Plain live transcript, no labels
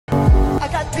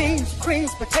beans,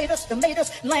 greens, potatoes,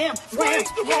 tomatoes, lamb, ram,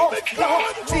 raw,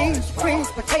 beans, greens,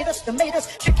 potatoes,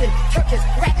 tomatoes, chicken, turkeys,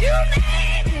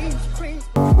 rat, beans, greens.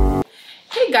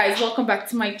 Hey guys, welcome back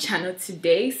to my channel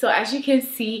today. So as you can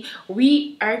see,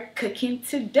 we are cooking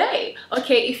today.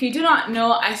 Okay, if you do not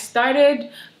know, I started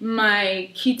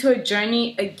my keto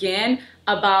journey again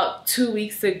about 2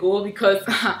 weeks ago because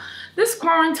this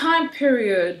quarantine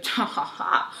period,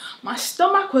 my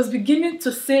stomach was beginning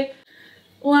to say,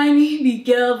 Uwani, be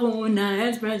careful, na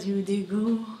express you dey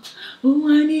go.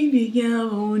 Uwani, be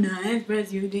careful, na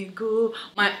express you dey go.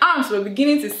 My arms were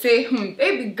beginning to say,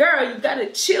 baby girl, you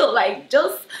gotta chill, like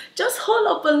just hold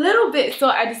up a little bit. So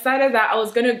I decided that I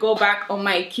was gonna go back on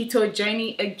my keto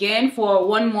journey again for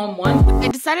 1 more month. I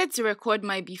decided to record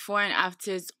my before and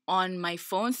afters on my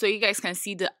phone so you guys can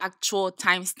see the actual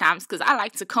timestamps, because I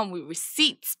like to come with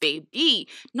receipts, baby,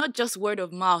 not just word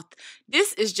of mouth.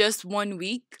 This is just 1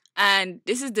 week. And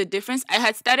this is the difference. I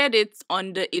had started it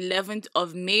on the 11th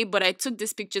of May, but I took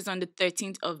these pictures on the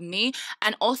 13th of May.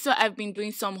 And also I've been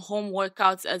doing some home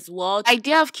workouts as well. The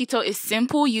idea of keto is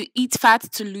simple. You eat fat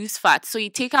to lose fat. So you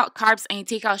take out carbs and you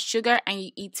take out sugar and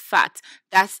you eat fat.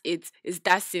 That's it. It's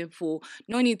that simple.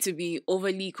 No need to be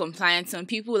overly compliant. Some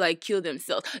people like kill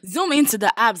themselves. Zoom into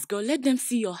the abs, girl. Let them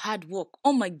see your hard work.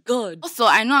 Oh my god. Also,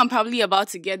 I know I'm probably about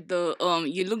to get the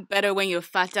you look better when you're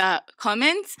fatter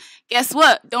comments. Guess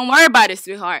what? Don't worry about it,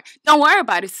 sweetheart. Don't worry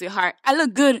about it, sweetheart. I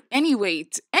look good any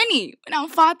weight. When I'm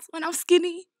fat, when I'm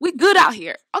skinny, we good out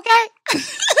here. Okay?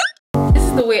 This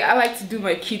is the way I like to do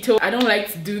my keto. I don't like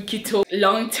to do keto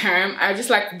long term. I just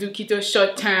like to do keto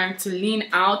short term to lean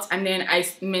out, and then I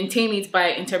maintain it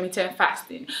by intermittent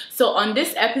fasting. So on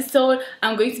this episode,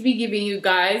 I'm going to be giving you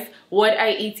guys what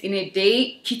I eat in a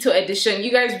day, keto edition.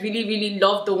 You guys really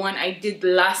loved the one I did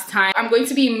last time. I'm going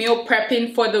to be meal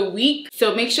prepping for the week,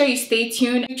 so make sure you stay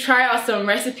tuned. Try out some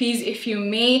recipes if you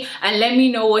may, and let me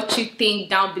know what you think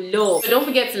down below. So don't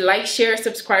forget to like, share,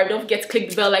 subscribe. Don't forget to click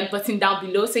the bell like button down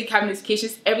below so you can have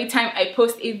notifications every time I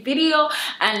post a video.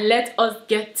 And let us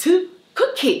get to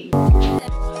cooking.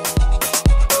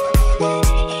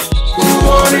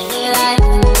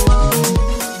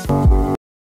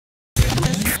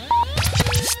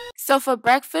 So for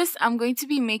breakfast, I'm going to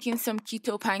be making some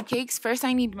keto pancakes. First,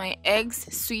 I need my eggs,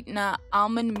 sweetener,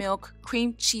 almond milk,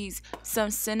 cream cheese, some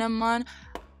cinnamon,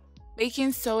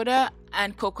 baking soda,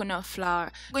 and coconut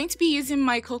flour. I'm going to be using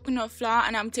my coconut flour,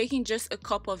 and I'm taking just a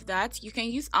cup of that. You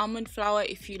can use almond flour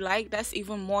if you like. That's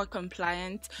even more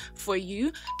compliant for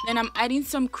you. Then I'm adding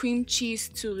some cream cheese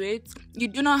to it. You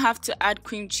do not have to add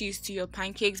cream cheese to your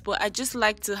pancakes, but I just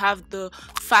like to have the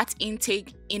fat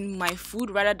intake in my food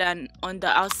rather than on the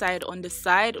outside, on the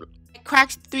side. I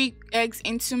cracked 3 eggs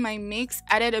into my mix,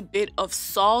 added a bit of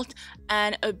salt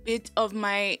and a bit of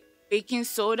my baking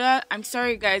soda. I'm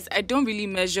sorry guys, I don't really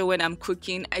measure when I'm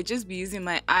cooking. I just be using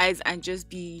my eyes and just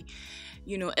be,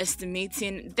 you know,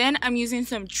 estimating. Then I'm using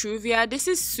some Truvia. This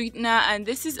is sweetener, and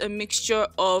this is a mixture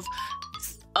of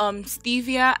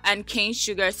stevia and cane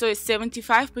sugar, so it's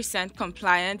 75%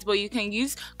 compliant, but you can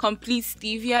use complete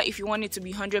stevia if you want it to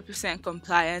be 100%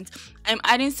 compliant. I'm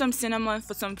adding some cinnamon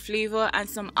for some flavor and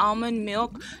some almond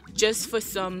milk just for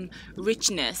some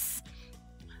richness.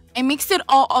 I mix it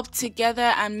all up together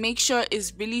and make sure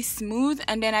it's really smooth,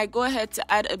 and then I go ahead to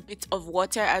add a bit of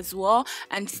water as well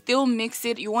and still mix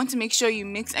it. You want to make sure you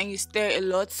mix and you stir a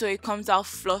lot so it comes out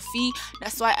fluffy.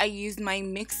 That's why I used my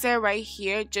mixer right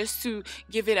here just to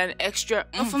give it an extra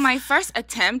For my first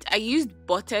attempt, I used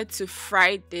butter to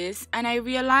fry this, and I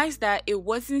realized that it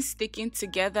wasn't sticking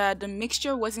together. The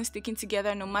mixture wasn't sticking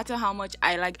together no matter how much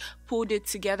I pulled it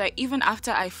together. Even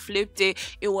after I flipped it,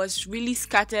 it was really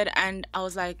scattered, and I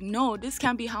was like, no, this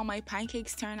can't be how my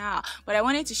pancakes turn out. But I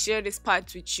wanted to share this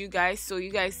part with you guys so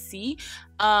you guys see.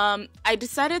 I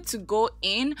decided to go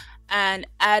in and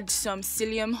add some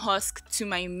psyllium husk to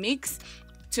my mix,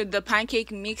 to the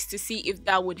pancake mix, to see if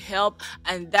that would help,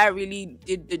 and that really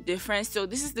did the difference. So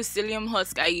this is the psyllium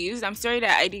husk I used. I'm sorry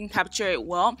that I didn't capture it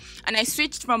well, and I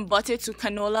switched from butter to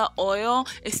canola oil.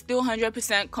 It's still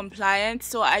 100% compliant,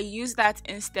 so I used that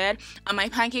instead, and my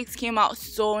pancakes came out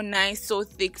so nice, so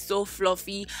thick, so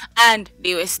fluffy, and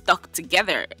they were stuck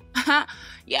together.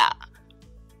 Yeah.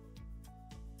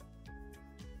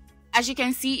 As you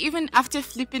can see, even after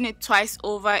flipping it twice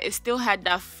over, it still had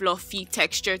that fluffy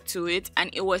texture to it, and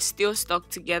it was still stuck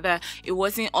together. It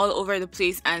wasn't all over the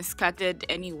place and scattered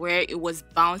anywhere. It was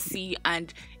bouncy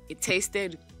and it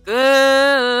tasted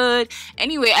good.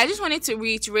 Anyway, I just wanted to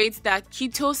reiterate that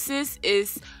ketosis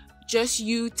is just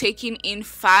you taking in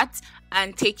fat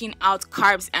and taking out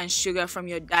carbs and sugar from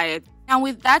your diet. Now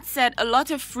with that said, a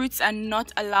lot of fruits are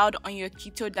not allowed on your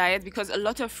keto diet because a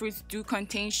lot of fruits do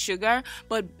contain sugar,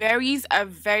 but berries are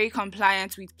very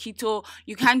compliant with keto.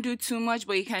 You can't do too much,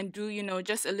 but you can do, you know,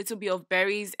 just a little bit of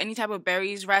berries, any type of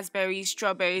berries, raspberries,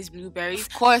 strawberries, blueberries.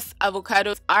 Of course,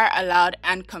 avocados are allowed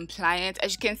and compliant.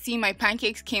 As you can see, my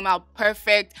pancakes came out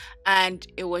perfect and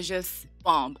it was just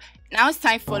bomb. Now it's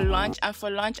time for lunch, and for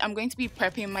lunch I'm going to be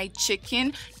prepping my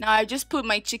chicken. Now I just put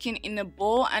my chicken in a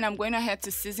bowl and I'm going ahead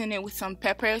to season it with some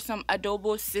pepper, some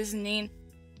adobo seasoning.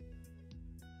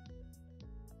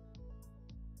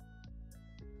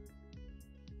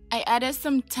 I added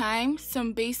some thyme,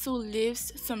 some basil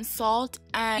leaves, some salt,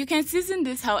 and you can season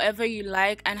this however you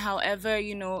like and however,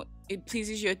 you know, it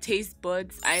pleases your taste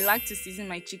buds. I like to season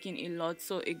my chicken a lot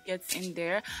so it gets in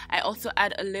there. I also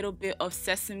add a little bit of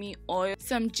sesame oil,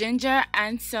 some ginger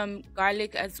and some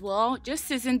garlic as well. Just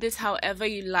season this however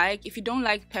you like. If you don't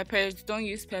like peppers, don't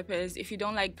use peppers. If you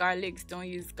don't like garlics, don't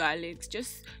use garlics.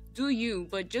 Just do you,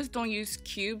 but just don't use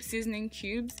cubes, seasoning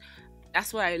cubes.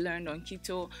 That's what I learned on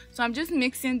keto. So I'm just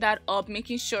mixing that up,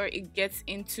 making sure it gets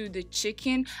into the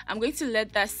chicken. I'm going to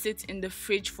let that sit in the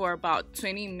fridge for about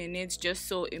 20 minutes just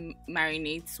so it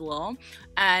marinates well.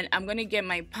 And I'm going to get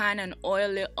my pan and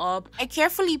oil it up. I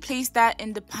carefully place that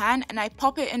in the pan and I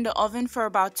pop it in the oven for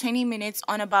about 20 minutes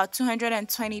on about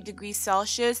 220 degrees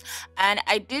Celsius. And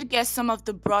I did get some of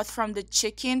the broth from the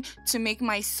chicken to make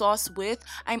my sauce with.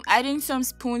 I'm adding some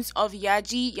spoons of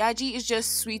Yaji. Yaji is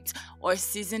just sweet or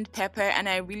seasoned pepper, and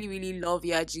I really love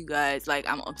Yaji, guys. Like,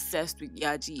 I'm obsessed with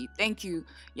Yaji. Thank you,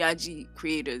 Yaji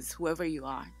creators, whoever you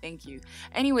are, thank you.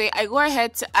 Anyway, I go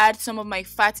ahead to add some of my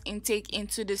fat intake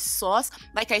into this sauce.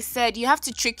 Like I said, you have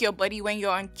to trick your body when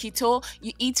you're on keto.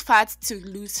 You eat fat to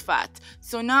lose fat.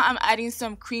 So now I'm adding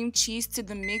some cream cheese to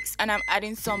the mix and I'm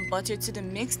adding some butter to the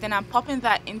mix. Then I'm popping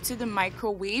that into the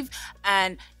microwave,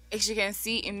 and as you can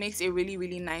see, it makes a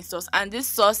really nice sauce. And this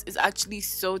sauce is actually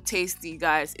so tasty,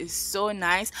 guys. It's so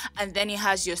nice. And then it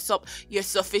has your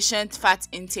sufficient fat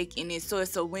intake in it, so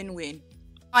it's a win-win.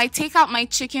 I take out my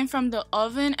chicken from the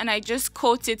oven and I just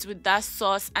coat it with that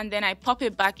sauce, and then I pop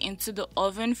it back into the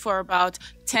oven for about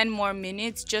 10 more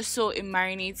minutes just so it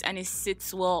marinates and it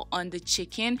sits well on the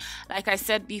chicken. Like I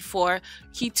said before,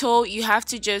 keto, you have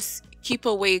to just keep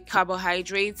away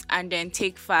carbohydrates and then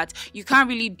take fat. You can't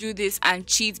really do this and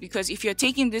cheat, because if you're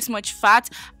taking this much fat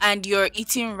and you're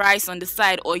eating rice on the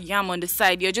side or yam on the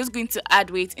side, you're just going to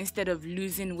add weight instead of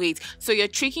losing weight. So you're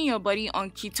tricking your body on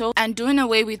keto and doing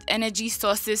away with energy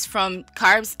sources from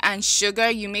carbs and sugar.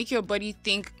 You make your body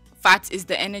think fat is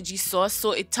the energy source,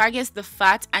 so it targets the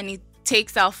fat and it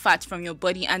takes out fat from your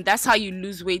body, and that's how you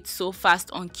lose weight so fast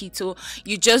on keto.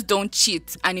 You just don't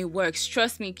cheat and it works.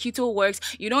 Trust me, keto works.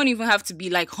 You don't even have to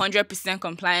be like 100%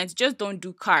 compliant. Just don't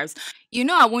do carbs. You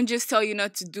know, I won't just tell you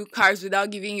not to do carbs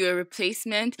without giving you a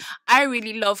replacement. I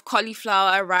really love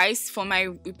cauliflower rice for my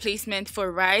replacement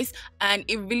for rice, and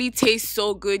it really tastes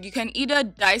so good. You can either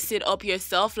dice it up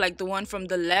yourself like the one from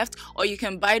the left, or you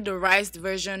can buy the riced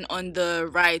version on the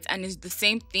right, and it's the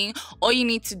same thing. All you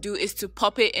need to do is to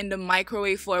pop it in the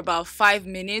microwave for about 5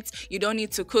 minutes. You don't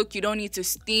need to cook, you don't need to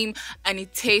steam, and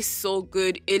it tastes so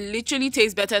good. It literally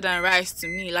tastes better than rice to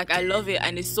me. Like, I love it,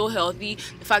 and it's so healthy.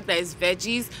 The fact that it's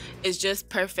veggies is just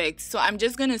perfect. So I'm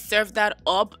just gonna serve that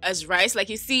up as rice. Like,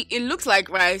 you see, it looks like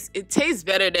rice, it tastes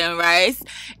better than rice.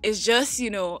 It's just, you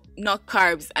know, not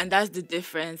carbs, and that's the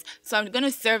difference. So I'm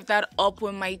gonna serve that up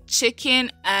with my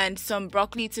chicken and some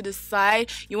broccoli to the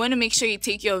side. You want to make sure you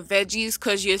take your veggies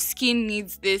because your skin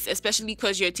needs this, especially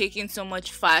because you're taking so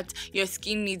much fat. Your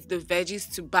skin needs the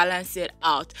veggies to balance it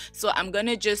out. So I'm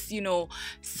gonna just, you know,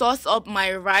 sauce up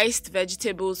my riced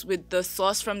vegetables with the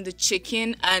sauce from the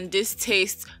chicken, and this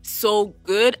tastes so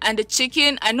good. And the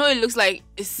chicken, I know it looks like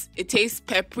it tastes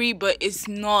peppery, but it's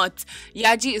not.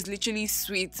 Yaji is literally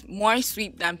sweet, more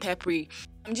sweet than peppery.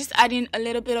 I'm just adding a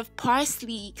little bit of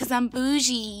parsley because I'm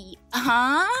bougie.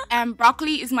 And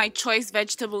broccoli is my choice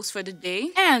vegetables for the day,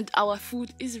 and our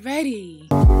food is ready.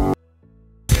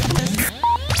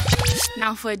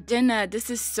 Now for dinner,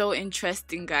 this is so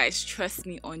interesting, guys. Trust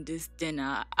me on this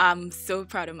dinner. I'm so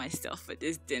proud of myself for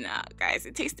this dinner, guys.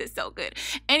 It tasted so good.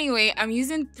 Anyway, I'm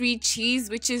using 3 cheese,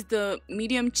 which is the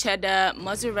medium cheddar,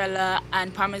 mozzarella,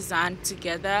 and parmesan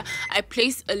together. I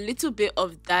place a little bit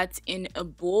of that in a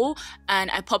bowl and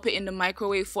I pop it in the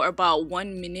microwave for about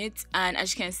 1 minute. And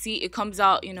as you can see, it comes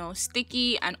out, you know,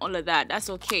 sticky and all of that. That's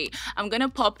okay. I'm gonna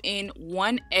pop in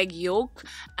 1 egg yolk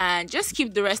and just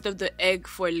keep the rest of the egg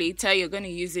for later. You're going to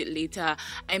use it later.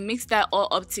 I mix that all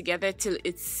up together till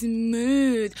it's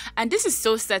smooth, and this is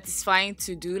so satisfying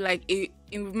to do. Like, it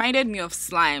reminded me of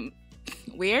slime.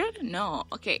 Weird? No.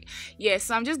 Okay. Yeah,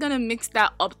 so I'm just gonna mix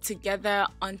that up together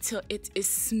until it is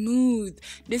smooth.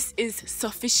 This is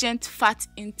sufficient fat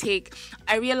intake.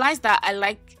 I realized that I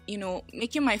like, you know,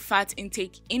 making my fat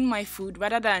intake in my food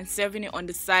rather than serving it on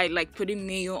the side, like putting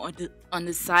mayo on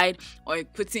the side or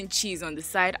putting cheese on the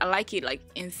side. I like it like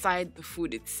inside the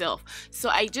food itself. So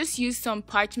I just use some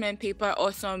parchment paper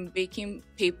or some baking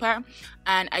paper,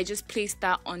 and I just place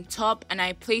that on top, and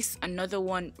I place another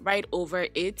one right over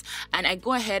it, and I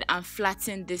go ahead and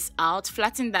flatten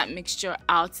that mixture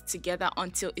out together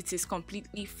until it is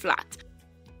completely flat.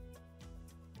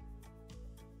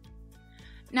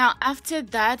 Now after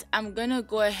that, I'm gonna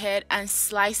go ahead and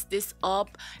slice this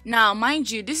up. Now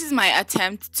mind you, this is my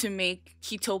attempt to make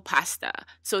keto pasta,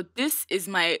 so this is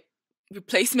my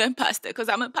replacement pasta because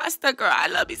I'm a pasta girl. I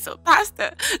love me some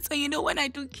pasta. So you know, when I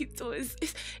do keto,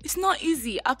 it's not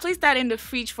easy. I place that in the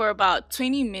fridge for about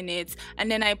 20 minutes,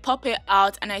 and then I pop it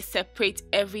out and I separate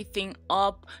everything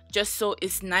up just so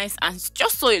it's nice and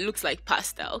just so it looks like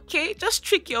pasta. Okay, just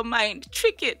trick your mind,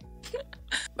 trick it.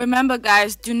 Remember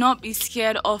guys, do not be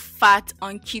scared of fat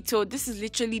on keto. This is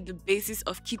literally the basis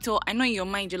of keto. I know in your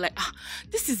mind you're like,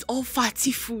 this is all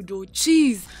fatty food, oh,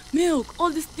 cheese, milk, all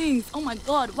these things, oh my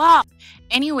god, wow.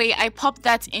 Anyway, I pop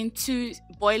that into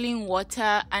boiling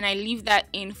water and I leave that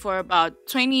in for about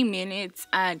 20 minutes,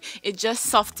 and it just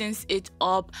softens it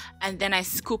up, and then I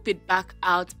scoop it back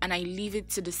out and I leave it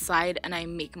to the side and I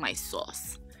make my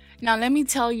sauce. Now let me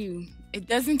tell you, it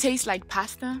doesn't taste like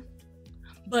pasta,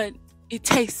 but it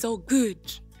tastes so good.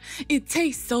 It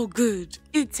tastes so good.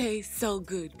 It tastes so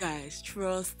good, guys.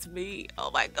 Trust me.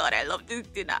 Oh my god, I love this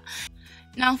dinner.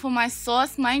 Now for my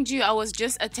sauce, mind you, I was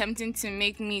just attempting to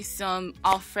make me some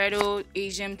Alfredo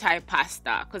Asian type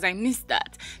pasta because I missed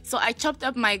that. So I chopped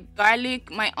up my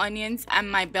garlic, my onions, and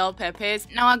my bell peppers.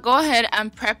 Now I go ahead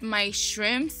and prep my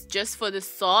shrimps just for the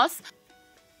sauce.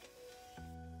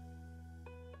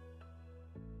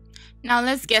 Now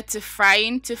let's get to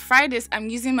frying. To fry this, I'm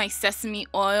using my sesame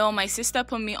oil. My sister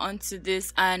put me onto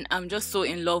this and I'm just so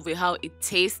in love with how it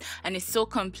tastes and it's so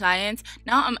compliant.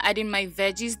 Now I'm adding my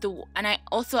veggies and I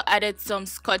also added some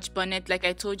scotch bonnet like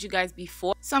I told you guys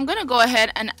before. So I'm gonna go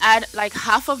ahead and add like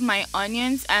half of my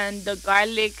onions and the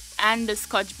garlic and the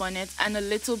scotch bonnet and a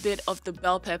little bit of the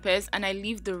bell peppers, and I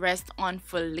leave the rest on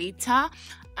for later.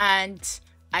 And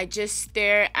I just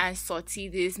stir and saute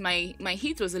this. My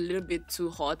heat was a little bit too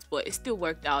hot, but it still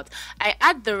worked out. I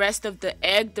add the rest of the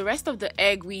egg. The rest of the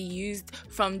egg we used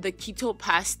from the keto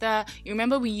pasta. You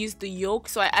remember we used the yolk,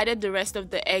 so I added the rest of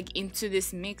the egg into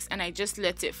this mix and I just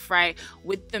let it fry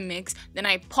with the mix. Then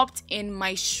I popped in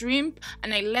my shrimp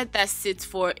and I let that sit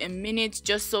for a minute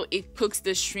just so it cooks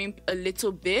the shrimp a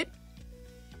little bit.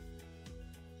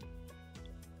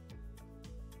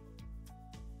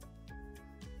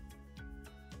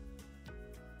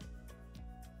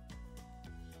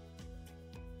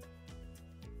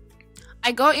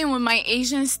 I go in with my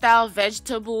Asian style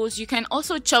vegetables. You can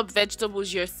also chop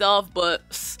vegetables yourself,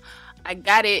 but I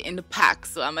got it in the pack,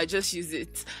 so I might just use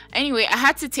it. Anyway, I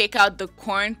had to take out the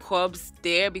corn cobs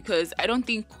there because I don't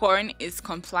think corn is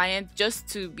compliant. Just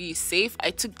to be safe,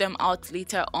 I took them out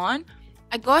later on.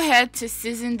 I go ahead to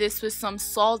season this with some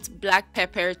salt, black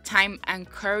pepper, thyme, and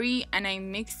curry, and I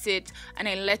mix it and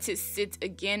I let it sit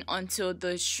again until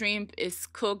the shrimp is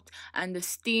cooked and the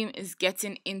steam is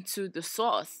getting into the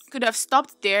sauce. Could have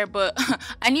stopped there, but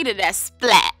I needed that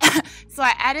splat. So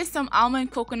I added some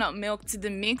almond coconut milk to the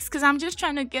mix because I'm just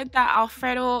trying to get that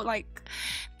Alfredo like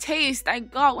taste I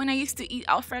got when I used to eat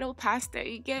Alfredo pasta,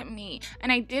 you get me? And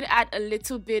I did add a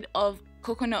little bit of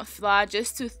coconut flour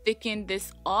just to thicken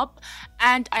this up,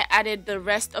 and I added the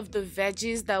rest of the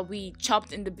veggies that we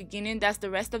chopped in the beginning. That's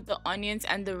the rest of the onions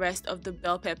and the rest of the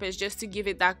bell peppers, just to give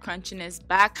it that crunchiness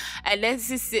back. I let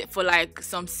it sit for like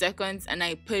some seconds and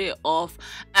I put it off.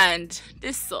 And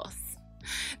this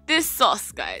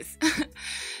sauce guys,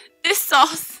 this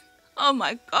sauce, oh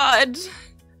my god,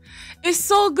 it's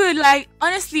so good. Like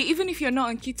honestly, even if you're not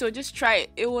on keto, just try it.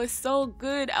 It was so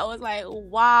good. I was like,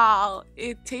 wow,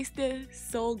 it tasted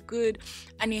so good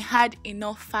and it had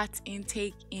enough fat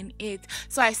intake in it.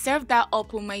 So I served that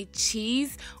up with my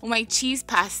cheese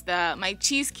pasta, my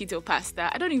cheese keto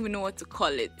pasta. I don't even know what to call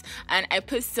it. And I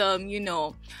put some, you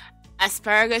know,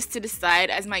 asparagus to the side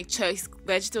as my choice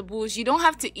vegetables. You don't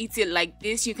have to eat it like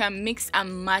this. You can mix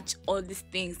and match all these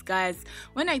things, guys.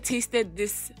 When I tasted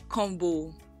this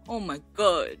combo, oh my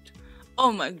god,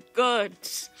 oh my god.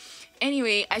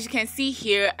 Anyway, as you can see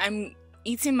here, I'm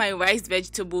eating my rice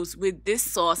vegetables with this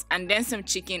sauce and then some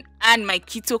chicken and my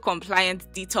keto compliant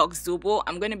detox Zobo.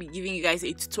 I'm going to be giving you guys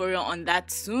a tutorial on that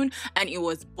soon, and it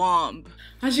was bomb.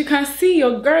 As you can see,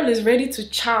 your girl is ready to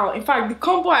chow. In fact, the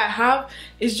combo I have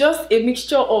is just a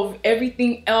mixture of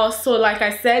everything else. So like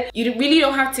I said, you really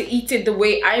don't have to eat it the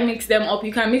way I mix them up.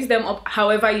 You can mix them up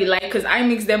however you like, because I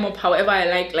mix them up however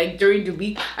I like during the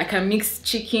week. I can mix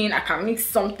chicken, I can mix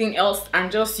something else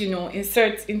and just, you know,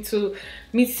 insert into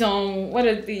meat some, what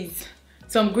are these?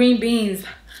 Some green beans.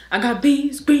 I got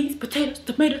beans, greens, potatoes,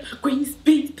 tomatoes, greens,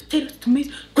 beans, potatoes,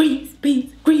 tomatoes, greens,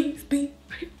 beans, greens, beans.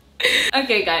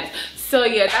 Okay guys, so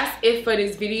yeah, that's it for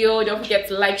this video. Don't forget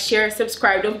to like, share,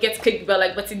 subscribe. Don't forget to click the bell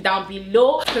like button down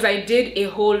below, because I did a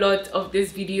whole lot of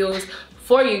these videos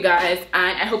for you guys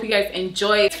and I hope you guys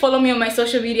enjoy it. Follow me on my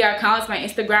social media accounts, my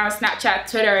Instagram, Snapchat,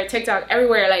 Twitter, TikTok,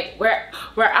 everywhere. Like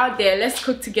we're out there. Let's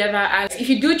cook together. And if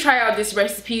you do try out this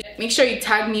recipe, make sure you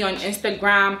tag me on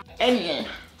Instagram. And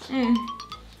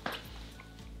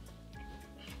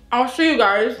I'll see you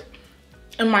guys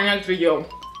in my next video.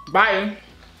 Bye.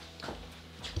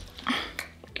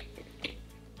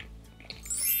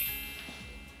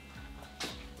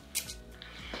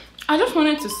 I just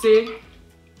wanted to say,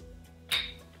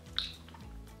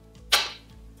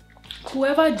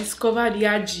 whoever discovered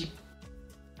Yaji,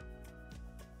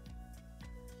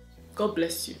 God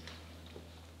bless you.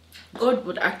 God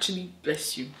would actually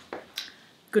bless you.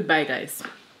 Goodbye, guys.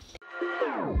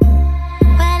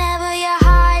 Whenever your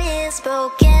heart is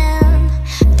broken,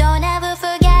 don't